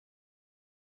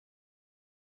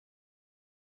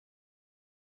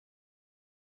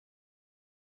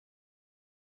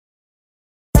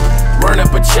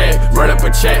run up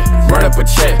a check, run up a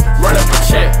check, run up a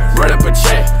check, run up a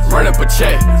check, run up a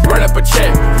check, run up a check,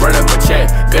 run up a check.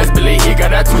 Best believe he got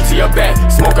that 2 to your back.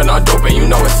 Smoking on dope and you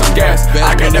know it's some gas.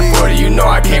 I got that 40, you know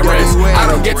I can't rest. I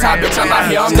don't get tired, bitch, I'm out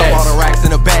here, I'm next. All the racks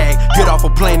in a bag, get off a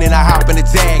plane and I hop in the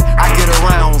Jag. I get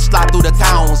around, slide through the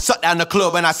town, shut down the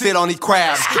club and I sit on these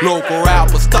crabs. Local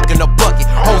rapper stuck in the bucket,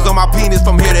 hoes on my penis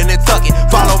from here to Nantucket.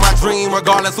 Follow my dream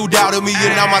regardless who doubted me,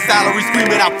 and now my salary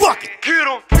screaming I fuck it.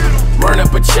 Run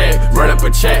up a check, run up a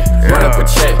check, run up a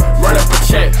check, run up a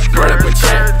check, run up a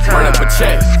check, run up a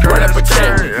check, run up a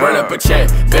check, run up a check.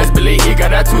 Best believe he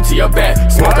got that 2 to your back.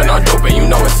 Smoking on dope and you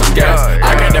know it's some gas.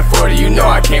 I got that 40, you know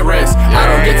I can't rest. I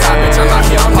don't get tired, bitch, I'm out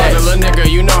here, I'm next. Little nigga,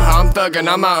 you know how I'm thuggin'.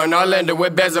 I'm out in Orlando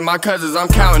with Bezz and my cousins. I'm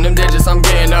counting them digits, I'm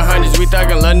getting the hundreds. We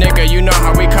thuggin', little nigga, you know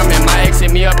how we comin'. My ex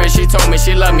hit me up and she told me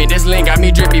she love me. This link got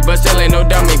me drippy, but still ain't no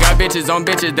dummy. Got bitches on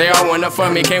bitches, they all wanna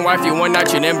fuck me. Can't wife you one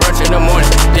night, you then brunch in the morning.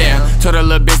 Damn. Told a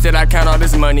little bitch that I count all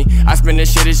this money. I spend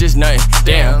this shit, it's just nothing.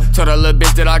 Damn. Told a little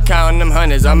bitch that I count them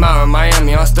hundreds. I'm out in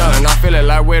Miami, I'm stunning. I feel it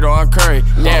like Widow on Curry.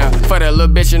 Damn. Fuck that little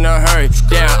bitch in a hurry.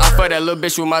 Damn. I fuck that little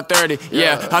bitch with my 30.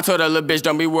 Yeah. I told that little bitch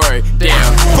don't be worried. Damn.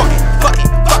 Fuck it, fuck it,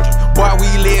 fuck it. Boy, we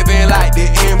living like the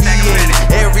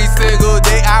NBA. Every single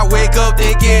day I wake up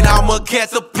thinking I'ma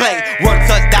catch a play. One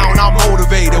touchdown, I'm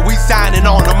motivated. We signing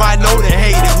on them, I know they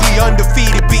hate it. We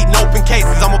undefeated, beating open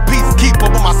cases. I'm a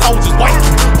peacekeeper, but my soldiers wait.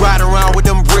 Ride around with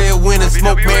them breadwinners,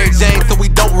 smoke Mary Jane, so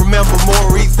we don't remember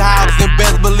Maurice Hobbs and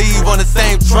Bezz believe on the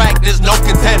same track. There's no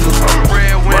contenders.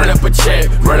 Run up a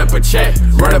check, run up a check,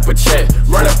 run up a check,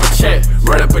 run up a check,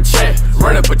 run up a check,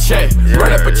 run up a check,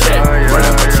 run up a check, run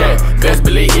up a check. Best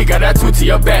believe he got that 2 to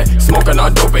your back. Smoking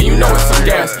on dope and you know it's some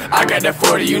gas. I got that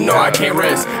 40, you know I can't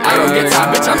rest. I don't get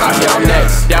tired, bitch, I'm out here, I'm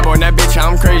next. Dab on that bitch,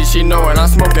 I'm crazy, she know it. I'm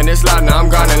smoking this loud, now I'm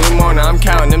gone in the morning. I'm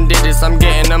counting them digits, I'm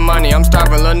getting the money. I'm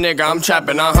starving, little nigga, I'm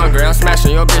trapping, I'm hungry. I'm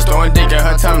smashing your bitch, throwing dick at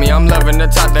her tummy. I'm loving the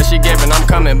top that she giving, I'm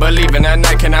coming. Believing that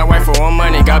night, cannot wait for one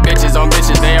money. Got bitches on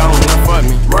bitches, they all wanna fuck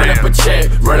me. Run up a check,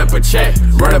 run up a check,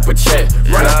 run up a check,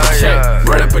 run up a check,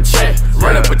 run up a check,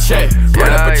 run up a check,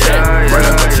 run up a check, run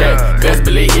up a check. Best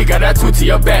believe he got that 2 to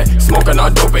your back. Smoking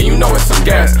on dope and you know it's some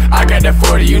gas. I got that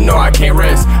 40, you know I can't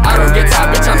rest. I don't get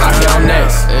tired, bitch, I'm out here, I'm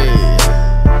next. Hey,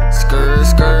 skirt,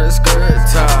 skirt, skirt,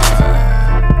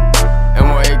 tie.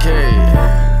 M-O-A-K,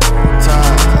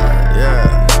 tie,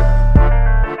 yeah.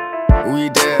 We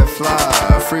dead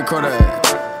fly, free Kodak,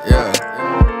 yeah.